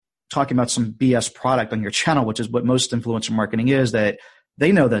talking about some BS product on your channel, which is what most influencer marketing is, that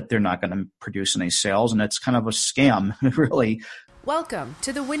they know that they're not going to produce any sales, and it's kind of a scam, really. Welcome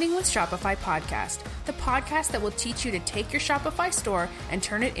to the Winning with Shopify podcast, the podcast that will teach you to take your Shopify store and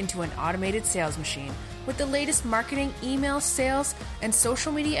turn it into an automated sales machine with the latest marketing, email, sales, and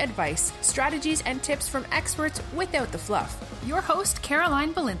social media advice, strategies, and tips from experts without the fluff. Your host,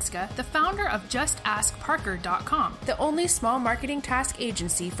 Caroline Balinska, the founder of JustAskParker.com, the only small marketing task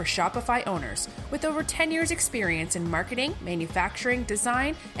agency for Shopify owners. With over 10 years experience in marketing, manufacturing,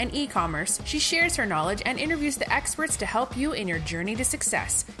 design, and e-commerce, she shares her knowledge and interviews the experts to help you in your journey to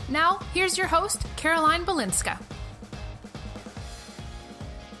success. Now, here's your host, Caroline Balinska.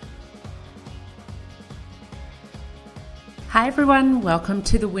 Hi everyone, welcome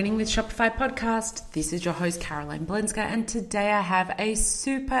to the Winning with Shopify podcast. This is your host Caroline Balinska, and today I have a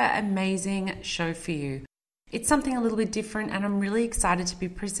super amazing show for you. It's something a little bit different, and I'm really excited to be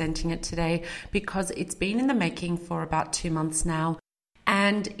presenting it today because it's been in the making for about 2 months now,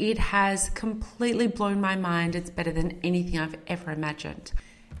 and it has completely blown my mind. It's better than anything I've ever imagined.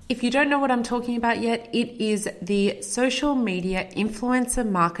 If you don't know what I'm talking about yet, it is the Social Media Influencer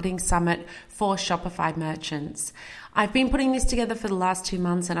Marketing Summit for Shopify merchants. I've been putting this together for the last 2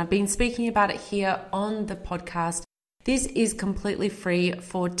 months, and I've been speaking about it here on the podcast. This is completely free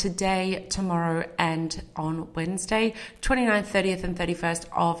for today, tomorrow, and on Wednesday, 29th, 30th, and 31st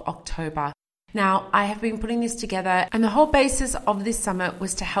of October. Now, I have been putting this together, and the whole basis of this summit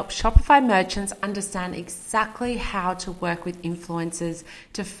was to help Shopify merchants understand exactly how to work with influencers,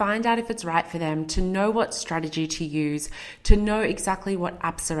 to find out if it's right for them, to know what strategy to use, to know exactly what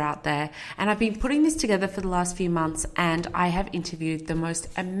apps are out there. And I've been putting this together for the last few months, and I have interviewed the most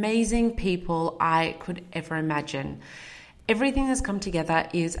amazing people I could ever imagine. Everything that's come together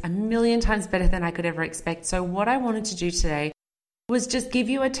is a million times better than I could ever expect. So what I wanted to do today was just give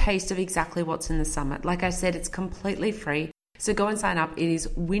you a taste of exactly what's in the summit. Like I said, it's completely free. So go and sign up. It is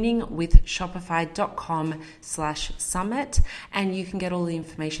winningwithshopify.com/summit, and you can get all the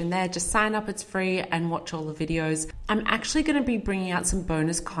information there. Just sign up, it's free, and watch all the videos. I'm actually going to be bringing out some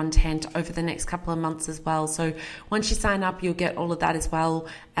bonus content over the next couple of months as well. So once you sign up, you'll get all of that as well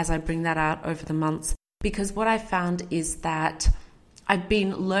as I bring that out over the months. Because what I found is that I've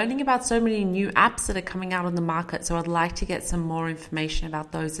been learning about so many new apps that are coming out on the market, so I'd like to get some more information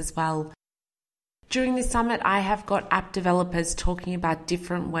about those as well. During this summit, I have got app developers talking about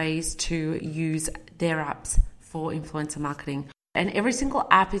different ways to use their apps for influencer marketing. And every single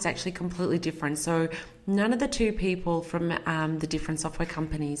app is actually completely different. So none of the two people from the different software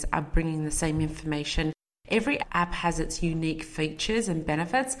companies are bringing the same information. Every app has its unique features and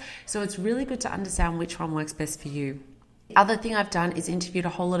benefits, so it's really good to understand which one works best for you. The other thing I've done is interviewed a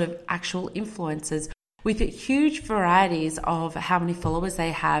whole lot of actual influencers with huge varieties of how many followers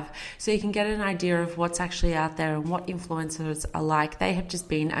they have, so you can get an idea of what's actually out there and what influencers are like. They have just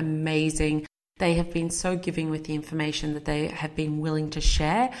been amazing. They have been so giving with the information that they have been willing to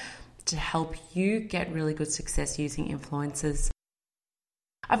share to help you get really good success using influencers.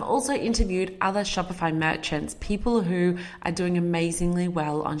 I've also interviewed other Shopify merchants, people who are doing amazingly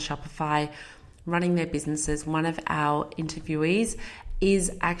well on Shopify, running their businesses. One of our interviewees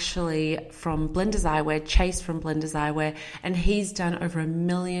is actually from Blenders Eyewear, Chase from Blenders Eyewear, and he's done over 1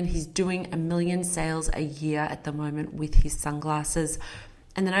 million. He's doing 1 million sales a year at the moment with his sunglasses.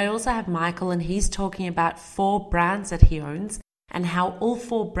 And then I also have Michael, and he's talking about 4 brands that he owns and how all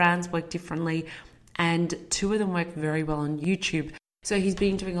 4 brands work differently, and 2 of them work very well on YouTube. So he's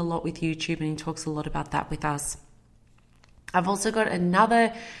been doing a lot with YouTube, and he talks a lot about that with us. I've also got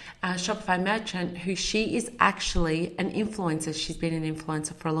another Shopify merchant who she is actually an influencer. She's been an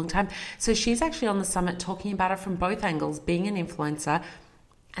influencer for a long time. So she's actually on the summit talking about it from both angles, being an influencer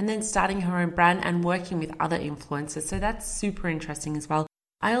and then starting her own brand and working with other influencers. So that's super interesting as well.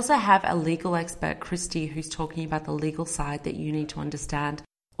 I also have a legal expert, Christy, who's talking about the legal side that you need to understand.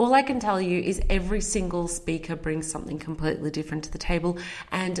 All I can tell you is every single speaker brings something completely different to the table,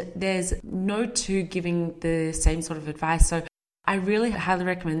 and there's no two giving the same sort of advice. So I really highly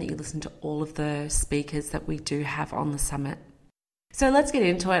recommend that you listen to all of the speakers that we do have on the summit. So let's get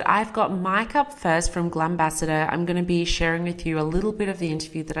into it. I've got Mike up first from Glambassador. I'm going to be sharing with you a little bit of the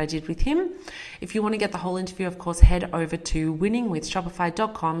interview that I did with him. If you want to get the whole interview, of course, head over to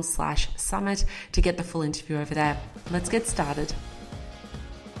winningwithshopify.com/summit to get the full interview over there. Let's get started.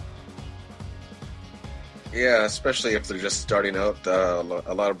 Yeah, especially if they're just starting out. A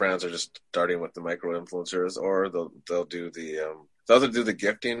lot of brands are just starting with the micro influencers, or they'll do they'll either do the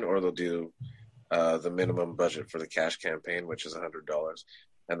gifting, or they'll do the minimum budget for the cash campaign, which is $100,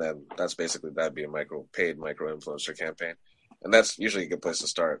 and then that'd be a paid micro influencer campaign, and that's usually a good place to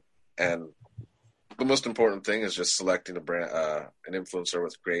start. And the most important thing is just selecting a brand, an influencer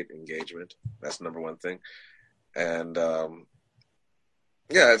with great engagement. That's the number one thing. And I'd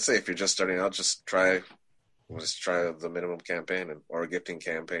say if you're just starting out, just try the minimum campaign or a gifting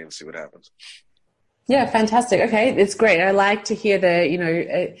campaign, see what happens. Yeah, fantastic. Okay, it's great. I like to hear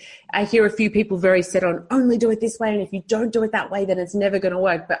I hear a few people very set on only do it this way, and if you don't do it that way, then it's never going to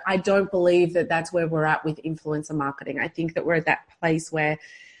work. But I don't believe that that's where we're at with influencer marketing. I think that we're at that place where,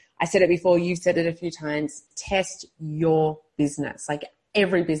 I said it before, you've said it a few times, test your business. Like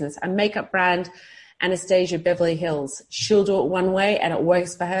every business, a makeup brand, Anastasia Beverly Hills, she'll do it one way and it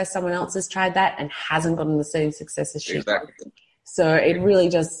works for her. Someone else has tried that and hasn't gotten the same success as she Exactly. got. So it really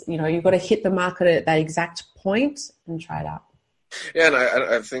just, you've got to hit the market at that exact point and try it out. Yeah, and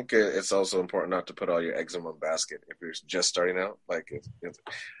I think it's also important not to put all your eggs in one basket if you're just starting out. Like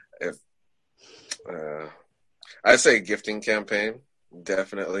if I say gifting campaign,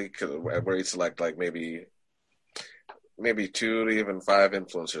 definitely, where you select like maybe 2 to even 5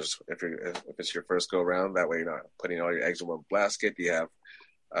 influencers if it's your first go around. That way you're not putting all your eggs in one basket. You have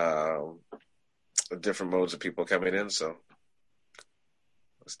different modes of people coming in, so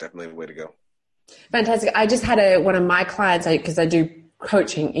it's definitely the way to go. Fantastic. I just had one of my clients, because I do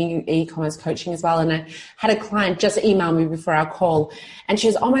coaching, e-commerce coaching as well, and I had a client just email me before our call, and she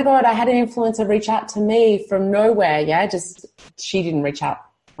was, oh my God, I had an influencer reach out to me from nowhere. Yeah, she didn't reach out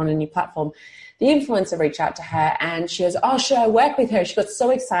on a new platform. The influencer reached out to her and she goes, oh, should I work with her? She got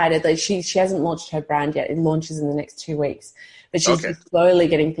so excited that she hasn't launched her brand yet. It launches in the next 2 weeks. But she's slowly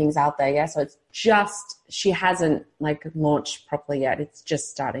getting things out there, yeah? So it's she hasn't launched properly yet. It's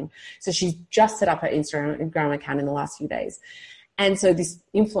just starting. So she's just set up her Instagram account in the last few days. And so this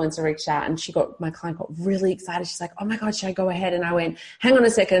influencer reached out and my client got really excited. She's like, oh my God, should I go ahead? And I went, hang on a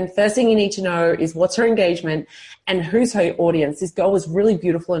second. First thing you need to know is what's her engagement and who's her audience. This girl was really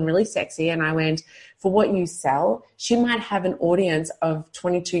beautiful and really sexy. And I went, for what you sell, she might have an audience of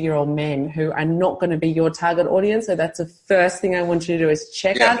 22-year-old men who are not going to be your target audience. So that's the first thing I want you to do is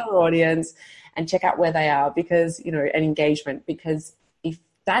check out her audience and check out where they are because, and engagement, because if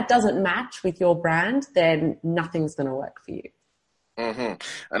that doesn't match with your brand, then nothing's going to work for you. Mm-hmm.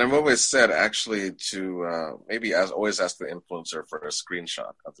 And I've always said actually to always ask the influencer for a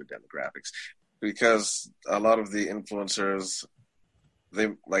screenshot of their demographics, because a lot of the influencers,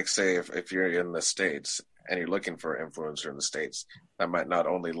 they say if you're in the States and you're looking for an influencer in the States, that might not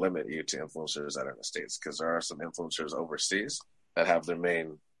only limit you to influencers that are in the States, because there are some influencers overseas that have their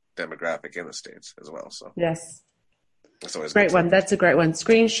main demographic in the States as well. So yes. That's always great one. That's a great one.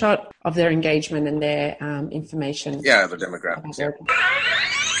 Screenshot of their engagement and their information. Yeah, their demographics. Yeah.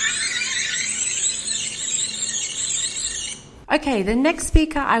 Okay, the next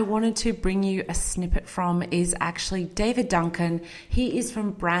speaker I wanted to bring you a snippet from is actually David Duncan. He is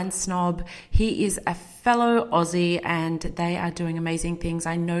from Brand Snob. He is a fellow Aussie and they are doing amazing things.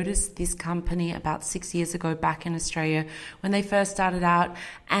 I noticed this company about 6 years ago back in Australia when they first started out,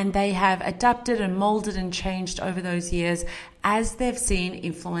 and they have adapted and molded and changed over those years as they've seen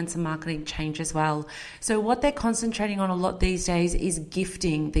influencer marketing change as well. So what they're concentrating on a lot these days is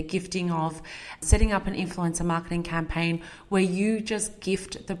gifting, the gifting of setting up an influencer marketing campaign where you just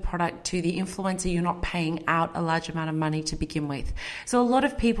gift the product to the influencer. You're not paying out a large amount of money to begin with. So a lot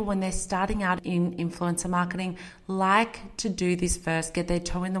of people, when they're starting out in influencer marketing, like to do this first, get their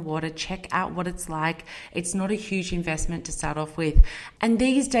toe in the water, check out what it's like. It's not a huge investment to start off with. And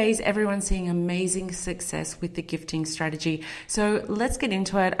these days, everyone's seeing amazing success with the gifting strategy. So let's get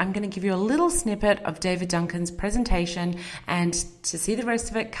into it. I'm going to give you a little snippet of David Duncan's presentation, and to see the rest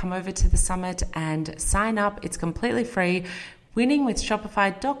of it, come over to the summit and sign up. It's completely free.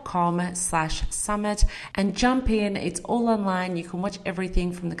 winningwithshopify.com/summit and jump in. It's all online. You can watch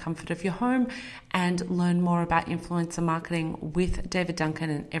everything from the comfort of your home and learn more about influencer marketing with David Duncan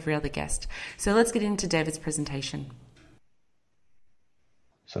and every other guest. So let's get into David's presentation.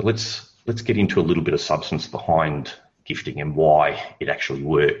 So let's get into a little bit of substance behind gifting and why it actually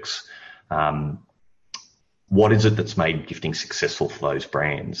works. What is it that's made gifting successful for those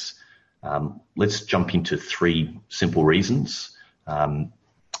brands? Let's jump into 3 simple reasons. The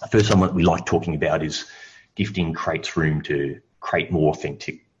first one that we like talking about is gifting creates room to create more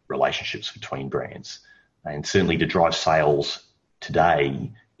authentic relationships between brands. And certainly to drive sales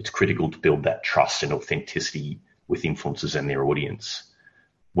today, it's critical to build that trust and authenticity with influencers and their audience.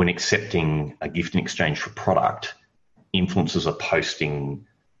 When accepting a gift in exchange for product, influencers are posting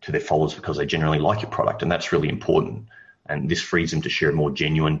to their followers because they generally like your product, and that's really important. And this frees them to share a more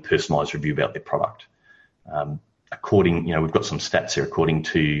genuine, personalised review about their product. We've got some stats here. According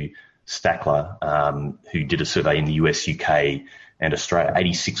to Stackler, who did a survey in the US, UK, and Australia,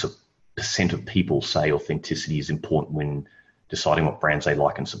 86% percent of people say authenticity is important when deciding what brands they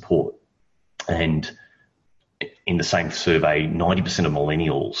like and support. And in the same survey, 90% of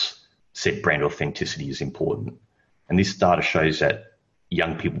millennials said brand authenticity is important. And this data shows that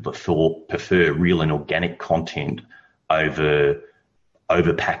young people prefer real and organic content over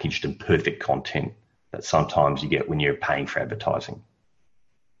packaged and perfect content that sometimes you get when you're paying for advertising.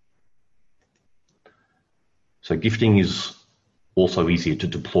 So gifting is also easier to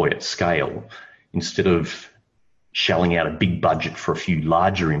deploy at scale. Instead of shelling out a big budget for a few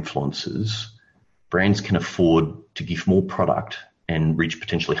larger influencers, brands can afford to gift more product and reach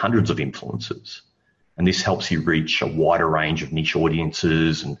potentially hundreds of influencers. And this helps you reach a wider range of niche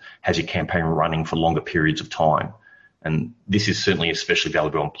audiences and has your campaign running for longer periods of time. And this is certainly especially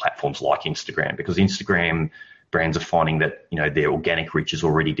valuable on platforms like Instagram, because Instagram brands are finding that, their organic reach is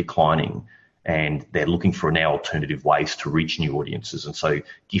already declining and they're looking for now alternative ways to reach new audiences. And so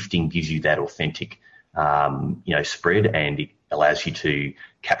gifting gives you that authentic, spread, and it allows you to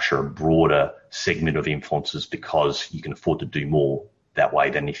capture a broader segment of influencers because you can afford to do more that way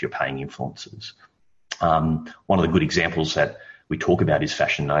than if you're paying influencers. One of the good examples that we talk about is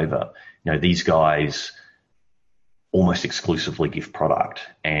Fashion Nova. These guys almost exclusively gift product,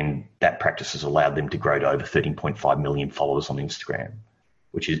 and that practice has allowed them to grow to over 13.5 million followers on Instagram,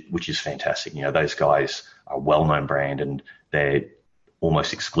 which is fantastic. Those guys are a well-known brand and they're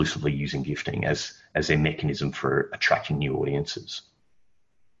almost exclusively using gifting as their mechanism for attracting new audiences.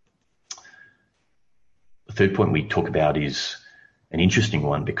 The third point we talk about is an interesting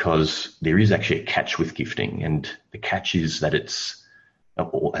one because there is actually a catch with gifting, and the catch is that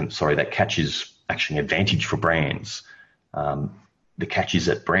that catch is actually an advantage for brands. The catch is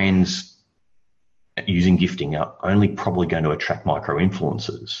that brands using gifting are only probably going to attract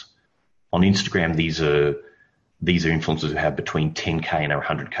micro-influencers. On Instagram, these are influencers who have between 10K and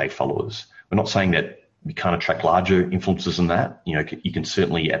 100K followers. We're not saying that we can't attract larger influencers than that. You can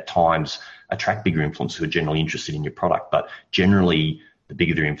certainly at times attract bigger influencers who are generally interested in your product, but generally the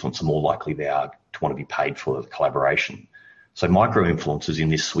bigger the influencer, the more likely they are to want to be paid for the collaboration. So micro-influencers in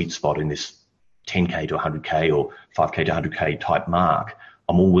this sweet spot, in this 10K to 100K or 5K to 100K type mark,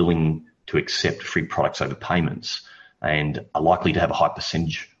 are more willing to accept free products over payments and are likely to have a high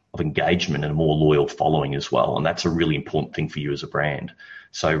percentage of engagement and a more loyal following as well. And that's a really important thing for you as a brand.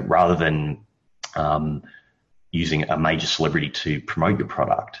 So rather than using a major celebrity to promote your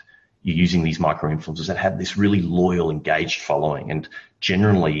product, you're using these micro-influencers that have this really loyal, engaged following. And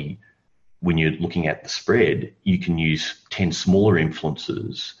generally, when you're looking at the spread, you can use 10 smaller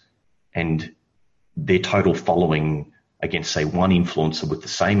influencers and their total following against, say, one influencer with the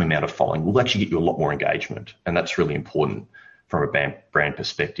same amount of following will actually get you a lot more engagement. And that's really important from a brand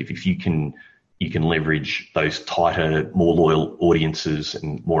perspective. If you can leverage those tighter, more loyal audiences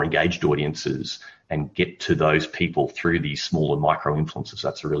and more engaged audiences and get to those people through these smaller micro-influencers,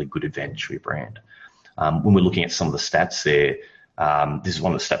 that's a really good advantage for your brand. When we're looking at some of the stats there, this is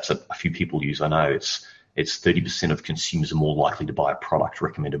one of the stats that a few people use. I know it's 30% of consumers are more likely to buy a product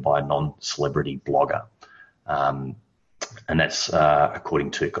recommended by a non-celebrity blogger. And that's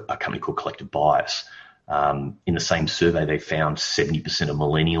according to a company called Collective Bias. In the same survey, they found 70% of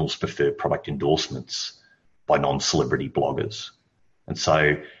millennials prefer product endorsements by non-celebrity bloggers. And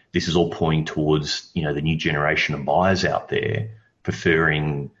so this is all pointing towards, the new generation of buyers out there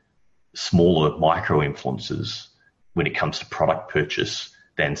preferring smaller micro-influencers when it comes to product purchase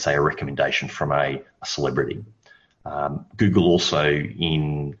than, say, a recommendation from a celebrity. Google also,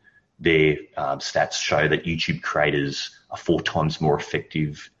 in their stats, show that YouTube creators are 4 times more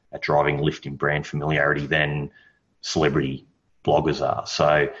effective at driving lift in brand familiarity than celebrity bloggers are.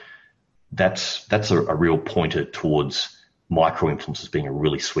 So that's a real pointer towards micro-influencers being a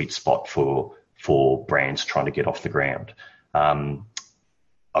really sweet spot for brands trying to get off the ground.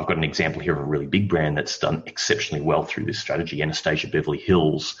 I've got an example here of a really big brand that's done exceptionally well through this strategy. Anastasia Beverly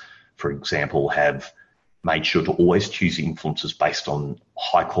Hills, for example, have made sure to always choose influencers based on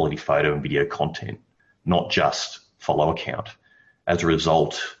high quality photo and video content, not just follow count. As a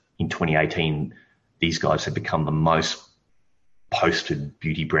result, in 2018, these guys have become the most posted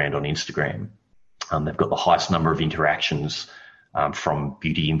beauty brand on Instagram. They've got the highest number of interactions from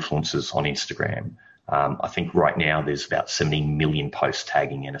beauty influencers on Instagram. I think right now there's about 17 million posts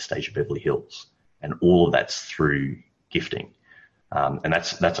tagging Anastasia Beverly Hills, and all of that's through gifting. And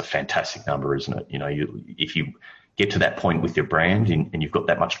that's a fantastic number, isn't it? If you get to that point with your brand and you've got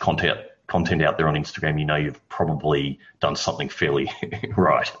that much content out there on Instagram, you've probably done something fairly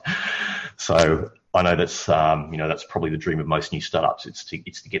right. So I know that's that's probably the dream of most new startups. It's to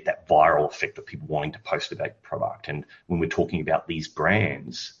get that viral effect of people wanting to post about your product. And when we're talking about these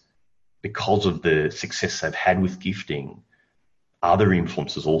brands, because of the success they've had with gifting, other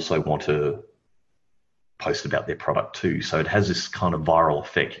influencers also want to post about their product too. So it has this kind of viral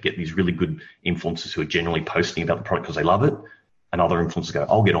effect. You get these really good influencers who are generally posting about the product because they love it, and other influencers go,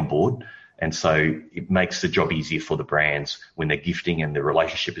 I'll get on board. And so it makes the job easier for the brands when they're gifting and the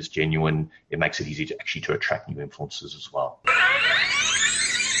relationship is genuine. It makes it easy to attract new influencers as well.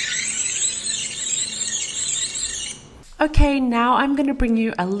 Okay, now I'm going to bring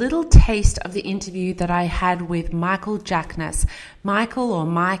you a little taste of the interview that I had with Michael Jackness. Michael, or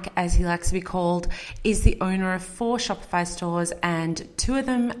Mike as he likes to be called, is the owner of 4 Shopify stores, and 2 of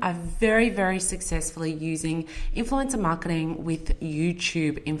them are very, very successfully using influencer marketing with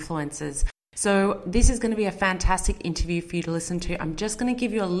YouTube influencers. So this is going to be a fantastic interview for you to listen to. I'm just going to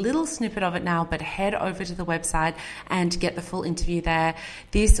give you a little snippet of it now, but head over to the website and get the full interview there.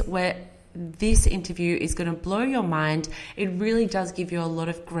 This interview is going to blow your mind. It really does give you a lot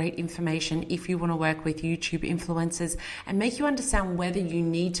of great information if you want to work with YouTube influencers and make you understand whether you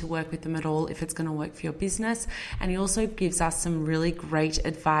need to work with them at all, if it's going to work for your business. And he also gives us some really great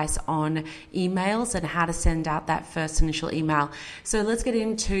advice on emails and how to send out that first initial email. So let's get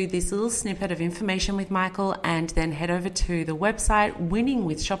into this little snippet of information with Michael, and then head over to the website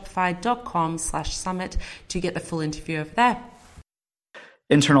winningwithshopify.com/summit to get the full interview over there.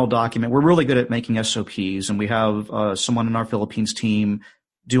 Internal document. We're really good at making SOPs, and we have someone in our Philippines team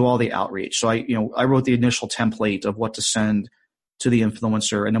do all the outreach. So I wrote the initial template of what to send to the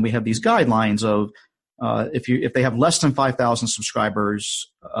influencer, and then we have these guidelines of if they have less than 5,000 subscribers,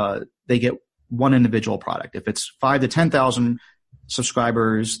 they get one individual product. If it's 5,000 to 10,000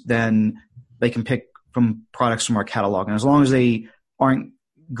 subscribers, then they can pick from products from our catalog. And as long as they aren't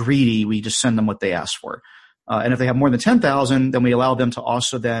greedy, we just send them what they ask for. And if they have more than 10,000, then we allow them to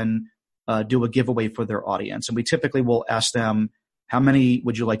also then do a giveaway for their audience. And we typically will ask them, how many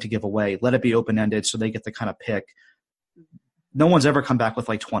would you like to give away? Let it be open-ended so they get to kind of pick. No one's ever come back with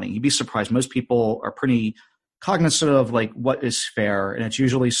like 20. You'd be surprised. Most people are pretty cognizant of like what is fair. And it's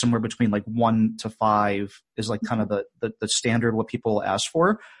usually somewhere between like 1 to 5 is like kind of the standard what people ask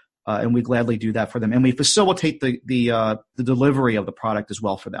for. And we gladly do that for them. And we facilitate the delivery of the product as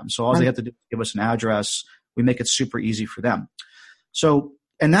well for them. So all they have to do is give us an address. We make it super easy for them. So,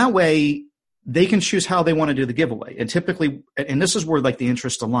 and that way they can choose how they want to do the giveaway. And typically, and this is where like the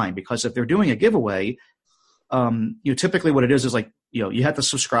interests align, because if they're doing a giveaway, typically what it is like, you have to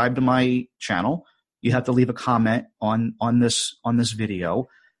subscribe to my channel. You have to leave a comment on this video,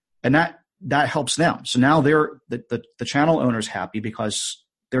 and that helps them. So now the channel owner's happy because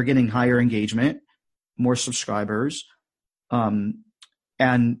they're getting higher engagement, more subscribers, and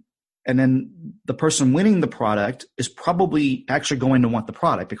then the person winning the product is probably actually going to want the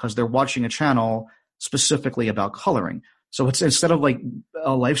product because they're watching a channel specifically about coloring. So it's instead of like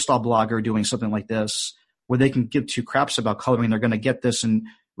a lifestyle blogger doing something like this where they can give 2 craps about coloring, they're going to get this and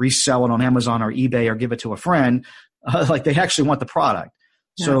resell it on Amazon or eBay or give it to a friend. Like they actually want the product.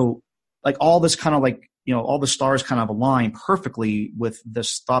 Yeah. So like all this kind of like, all the stars kind of align perfectly with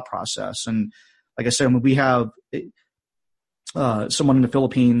this thought process. And like I said, we have someone in the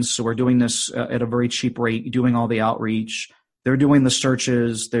Philippines, so we're doing this at a very cheap rate, doing all the outreach. They're doing the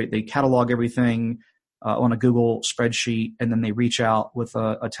searches. They catalog everything on a Google spreadsheet, and then they reach out with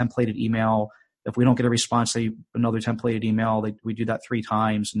a templated email. If we don't get a response, another templated email. We do that 3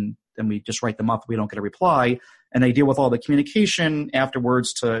 times, and then we just write them up if we don't get a reply. And they deal with all the communication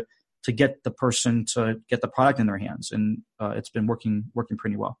afterwards to get the person to get the product in their hands. And it's been working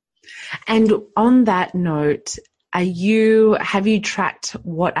pretty well. And on that note, have you tracked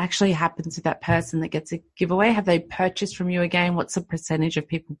what actually happens to that person that gets a giveaway? Have they purchased from you again? What's the percentage of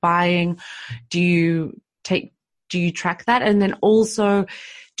people buying? Do you track that? And then also,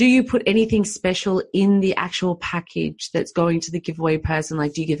 do you put anything special in the actual package that's going to the giveaway person?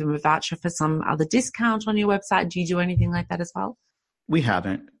 Like, do you give them a voucher for some other discount on your website? Do you do anything like that as well? We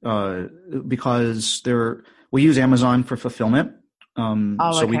haven't, because we use Amazon for fulfillment.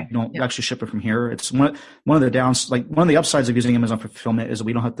 So we don't actually ship it from here. It's one of the upsides of using Amazon for fulfillment is that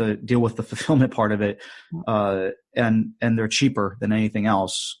we don't have to deal with the fulfillment part of it. And they're cheaper than anything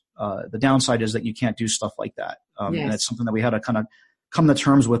else. The downside is that you can't do stuff like that. And it's something that we had to kind of come to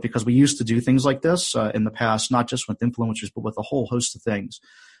terms with because we used to do things like this in the past, not just with influencers, but with a whole host of things.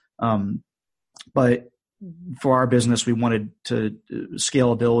 But for our business, we wanted to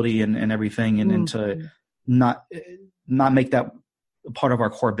scalability and everything and to not make that part of our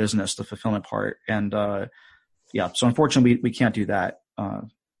core business, the fulfillment part. And so unfortunately we can't do that.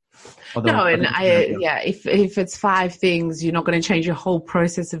 If it's 5 things, you're not going to change your whole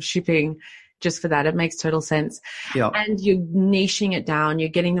process of shipping just for that. It makes total sense. Yeah. And you're niching it down. You're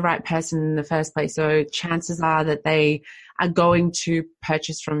getting the right person in the first place. So chances are that they are going to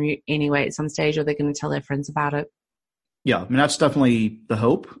purchase from you anyway at some stage, or they're going to tell their friends about it. Yeah. I mean, that's definitely the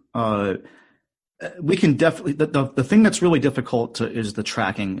hope. We can definitely, the thing that's really difficult is the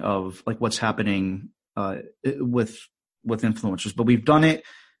tracking of like what's happening with influencers, but we've done it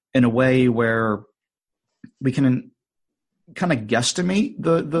in a way where we can kind of guesstimate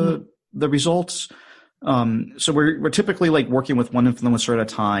the results. So we're typically like working with one influencer at a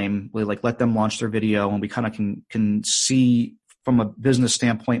time. We like let them launch their video, and we kind of can see from a business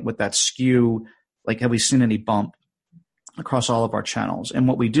standpoint with that skew, like have we seen any bump across all of our channels? And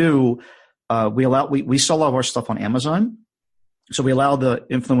what we do, we sell all of our stuff on Amazon. So we allow the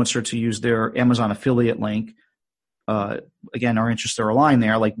influencer to use their Amazon affiliate link. Again, our interests are aligned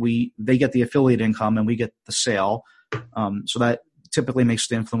there. Like they get the affiliate income and we get the sale. So that typically makes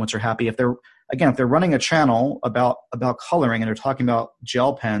the influencer happy. If they're running a channel about coloring and they're talking about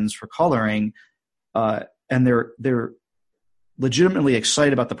gel pens for coloring, and they're legitimately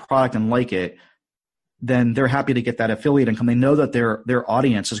excited about the product and like it, then they're happy to get that affiliate income. They know that their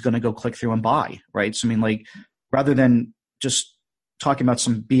audience is going to go click through and buy, right? So I mean, like rather than just talking about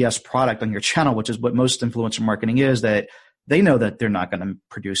some BS product on your channel, which is what most influencer marketing is, that they know that they're not going to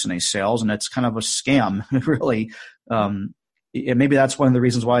produce any sales, and it's kind of a scam, really. And maybe that's one of the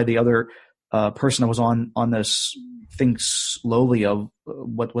reasons why the other person that was on this thinks lowly of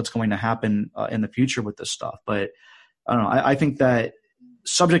what's going to happen in the future with this stuff. But I don't know. I think that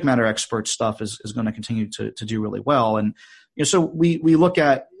subject matter expert stuff is going to continue to do really well. And so we look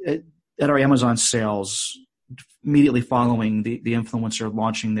at our Amazon sales immediately following the influencer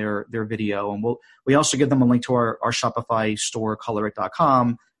launching their video, and we also give them a link to our Shopify store,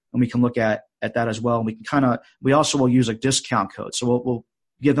 colorit.com, and we can look at that as well. And we can we also will use a discount code, so we'll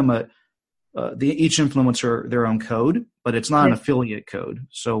give them each influencer their own code, but it's not an affiliate code,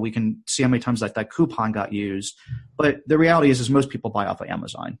 so we can see how many times that coupon got used. But the reality is most people buy off of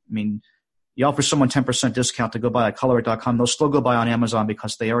Amazon. I mean, you offer someone 10% discount to go buy at colorit.com, they'll still go buy on Amazon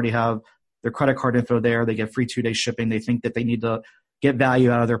because they already have their credit card info there. They get free 2-day shipping. They think that they need to get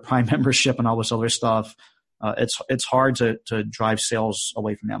value out of their Prime membership and all this other stuff. It's hard to drive sales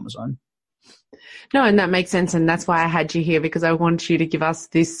away from Amazon. No, and that makes sense. And that's why I had you here, because I want you to give us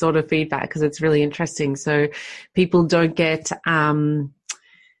this sort of feedback, because it's really interesting. So people don't get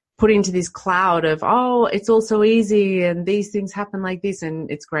put into this cloud of, oh, it's all so easy and these things happen like this.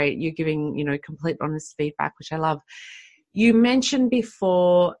 And it's great. You're giving, complete honest feedback, which I love. You mentioned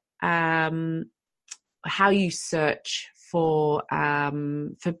before how you search for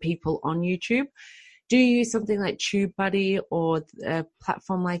people on YouTube. Do you use something like TubeBuddy or a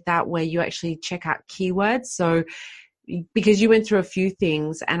platform like that where you actually check out keywords? So because you went through a few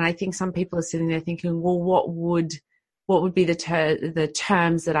things, and I think some people are sitting there thinking, well, what would be the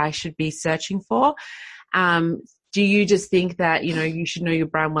terms that I should be searching for? Do you just think that, you should know your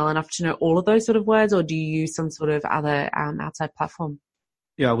brand well enough to know all of those sort of words, or do you use some sort of other outside platform?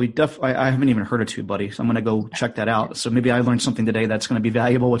 Yeah, I haven't even heard of TubeBuddy, so I'm going to go check that out. So maybe I learned something today that's going to be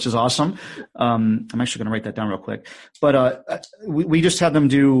valuable, which is awesome. I'm actually going to write that down real quick. But we just had them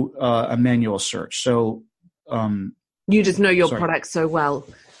do a manual search. So you just know your product so well.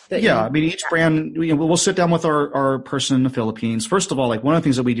 I mean, each brand, we'll sit down with our person in the Philippines. First of all, like one of the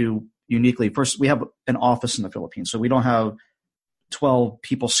things that we do uniquely, first, we have an office in the Philippines. So we don't have 12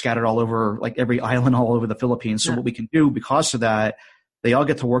 people scattered all over, like every island all over the Philippines. So what we can do because of that, they all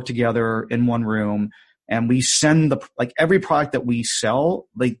get to work together in one room, and we send every product that we sell,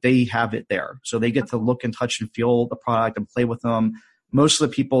 they have it there. So they get to look and touch and feel the product and play with them. Most of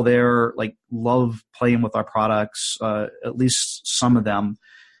the people there love playing with our products, at least some of them.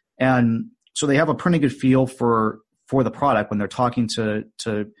 And so they have a pretty good feel for the product when they're talking to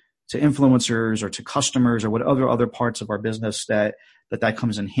influencers or to customers or what other parts of our business that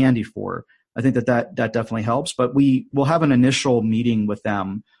comes in handy for. I think that definitely helps, but we will have an initial meeting with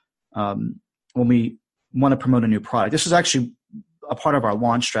them when we want to promote a new product. This is actually a part of our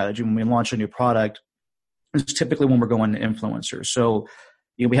launch strategy. When we launch a new product, it's typically when we're going to influencers. So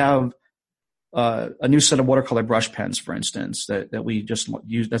we have a new set of watercolor brush pens, for instance, that we just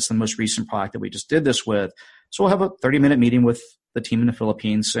use. That's the most recent product that we just did this with. So we'll have a 30-minute meeting with the team in the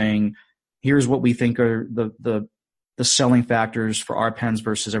Philippines saying, here's what we think are the selling factors for our pens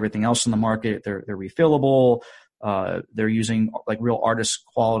versus everything else in the market. They're refillable. They're using real artist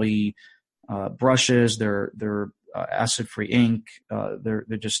quality brushes. They're acid-free ink. They're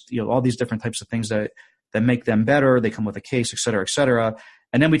just all these different types of things that make them better. They come with a case, et cetera, et cetera.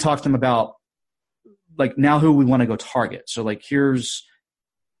 And then we talk to them about now who we want to go target. So here's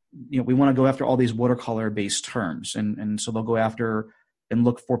we want to go after all these watercolor based terms. And so they'll go after and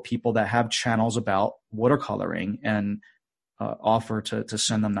look for people that have channels about watercoloring and offer to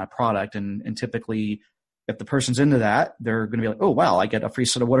send them that product. And typically, if the person's into that, they're going to be like, oh, wow, I get a free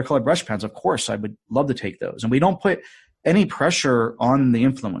set of watercolor brush pens. Of course, I would love to take those. And we don't put any pressure on the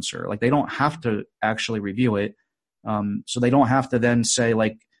influencer. Like, they don't have to actually review it. So they don't have to then say,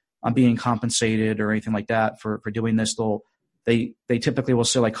 like, I'm being compensated or anything like that for doing this. They typically will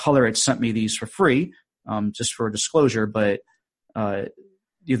say, like, Color It sent me these for free, just for disclosure, but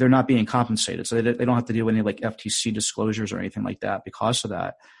they're not being compensated. So they don't have to do any like FTC disclosures or anything like that because of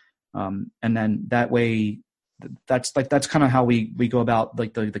that. And then that way, that's kind of how we go about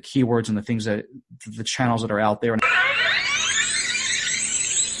like the keywords and the things that the channels that are out there.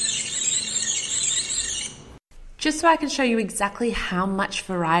 Just so I can show you exactly how much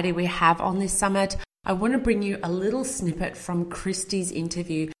variety we have on this summit, I want to bring you a little snippet from Christy's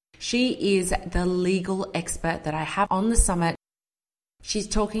interview. She is the legal expert that I have on the summit. She's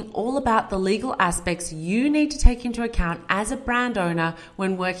talking all about the legal aspects you need to take into account as a brand owner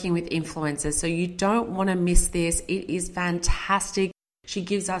when working with influencers. So you don't want to miss this. It is fantastic. She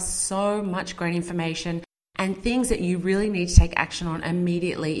gives us so much great information and things that you really need to take action on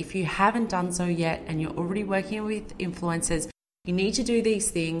immediately. If you haven't done so yet and you're already working with influencers, you need to do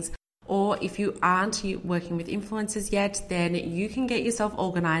these things. Or if you aren't working with influencers yet, then you can get yourself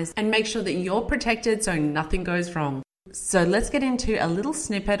organized and make sure that you're protected so nothing goes wrong. So let's get into a little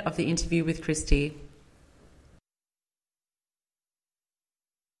snippet of the interview with Christy.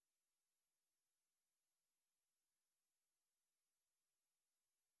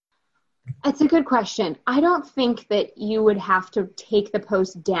 It's a good question. I don't think that you would have to take the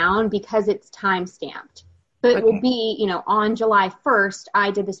post down because it's time stamped. But it would be, on July 1st, I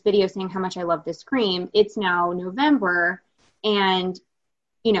did this video saying how much I love this cream. It's now November and,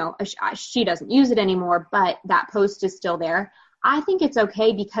 she doesn't use it anymore, but that post is still there. I think it's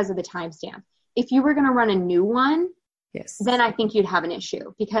okay because of the timestamp. If you were going to run a new one, yes, then I think you'd have an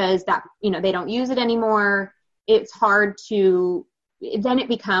issue because that, they don't use it anymore. It's hard to, then it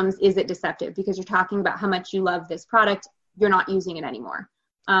becomes, is it deceptive? Because you're talking about how much you love this product. You're not using it anymore.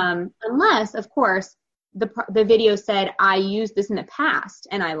 Unless, of course, the video said, I used this in the past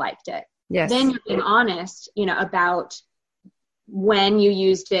and I liked it. Yes. Then you're being honest, about when you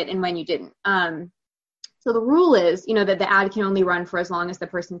used it and when you didn't. So the rule is, that the ad can only run for as long as the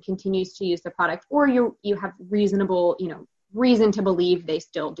person continues to use the product or you have reasonable, reason to believe they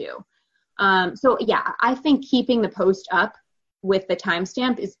still do. So yeah, I think keeping the post up with the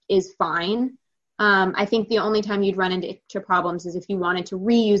timestamp is fine. I think the only time you'd run into problems is if you wanted to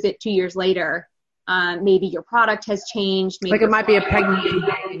reuse it 2 years later. Maybe your product has changed. Maybe like it might be a pregnant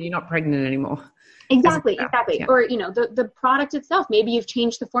and you're not pregnant anymore. Exactly. Yeah. Or, the product itself, maybe you've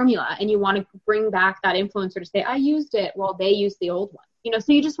changed the formula and you want to bring back that influencer to say, I used it while they used the old one.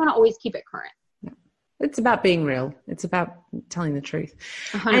 So you just want to always keep it current. Yeah. It's about being real. It's about telling the truth.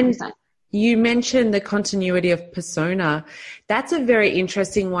 100%. And you mentioned the continuity of persona. That's a very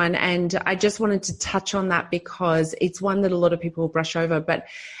interesting one. And I just wanted to touch on that because it's one that a lot of people brush over. But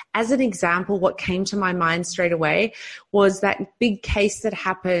as an example, what came to my mind straight away was that big case that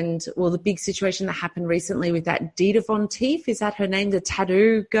happened, the big situation that happened recently with that Dita Von Teef. Is that her name? The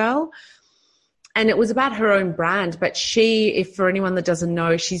tattoo girl? And it was about her own brand, but if for anyone that doesn't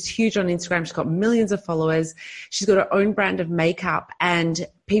know, she's huge on Instagram. She's got millions of followers. She's got her own brand of makeup and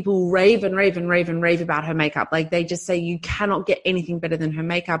people rave and rave and rave and rave about her makeup. Like they just say you cannot get anything better than her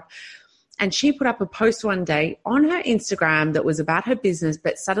makeup. And she put up a post one day on her Instagram that was about her business,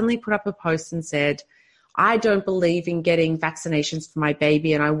 but suddenly put up a post and said, I don't believe in getting vaccinations for my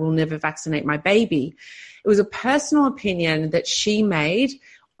baby and I will never vaccinate my baby. It was a personal opinion that she made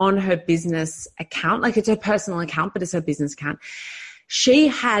on her business account. Like it's her personal account, but it's her business account. She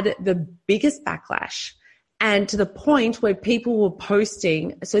had the biggest backlash. And to the point where people were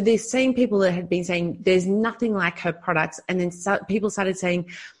posting, so the same people that had been saying there's nothing like her products. And then people started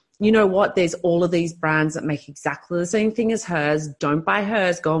saying, you know what, there's all of these brands that make exactly the same thing as hers. Don't buy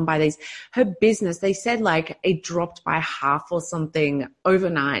hers, go and buy these. Her business, they said like it dropped by half or something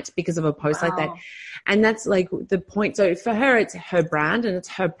overnight because of a post like that. And that's like the point. So for her, it's her brand and it's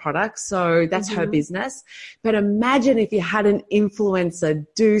her product. So that's her business. But imagine if you had an influencer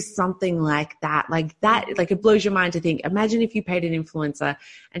do something like that, like it blows your mind to think. Imagine if you paid an influencer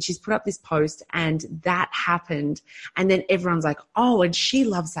and she's put up this post and that happened. And then everyone's like, oh, and she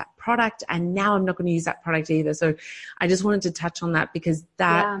loves that product. And now I'm not going to use that product either. So I just wanted to touch on that because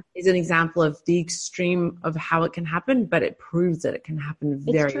that is an example of the extreme of how it can happen, but it proves that it can happen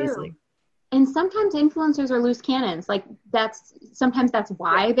very easily. And sometimes influencers are loose cannons. Like sometimes that's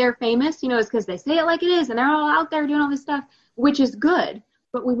why they're famous, is because they say it like it is and they're all out there doing all this stuff, which is good.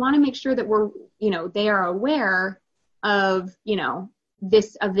 But we want to make sure that we're, they are aware of,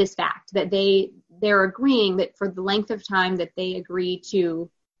 this fact, that they're agreeing that for the length of time that they agree to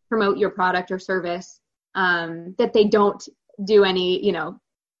promote your product or service, that they don't do any,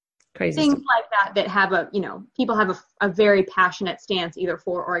 crazy things stuff like that have people have a very passionate stance either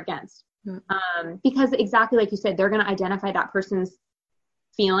for or against. Because exactly like you said, they're going to identify that person's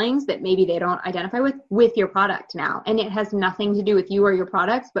feelings that maybe they don't identify with your product now. And it has nothing to do with you or your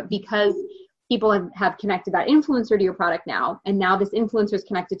products, but because people have connected that influencer to your product now, and now this influencer is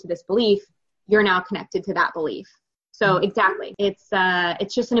connected to this belief, you're now connected to that belief. So exactly. It's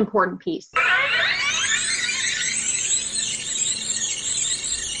just an important piece.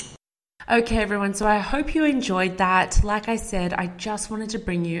 Okay, everyone, so I hope you enjoyed that. Like I said, I just wanted to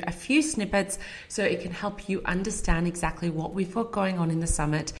bring you a few snippets so it can help you understand exactly what we've got going on in the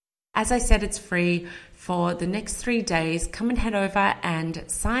summit. As I said, it's free for the next 3 days. Come and head over and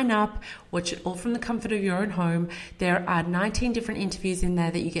sign up. Watch it all from the comfort of your own home. There are 19 different interviews in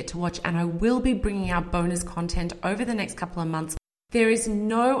there that you get to watch, and I will be bringing out bonus content over the next couple of months. There is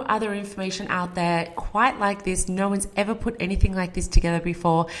no other information out there quite like this. No one's ever put anything like this together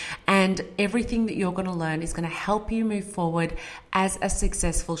before. And everything that you're going to learn is going to help you move forward as a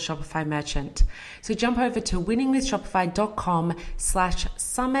successful Shopify merchant. So jump over to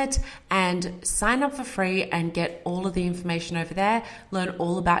winningwithshopify.com/summit and sign up for free and get all of the information over there. Learn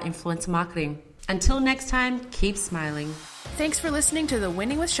all about influencer marketing. Until next time, keep smiling. Thanks for listening to the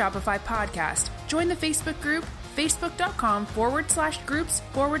Winning with Shopify podcast. Join the Facebook group,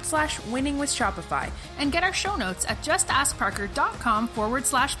 facebook.com/groups/winning with Shopify, and get our show notes at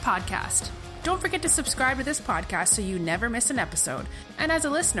justaskparker.com/podcast. Don't forget to subscribe to this podcast so you never miss an episode. And as a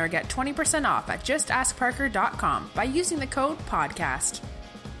listener, get 20% off at justaskparker.com by using the code podcast.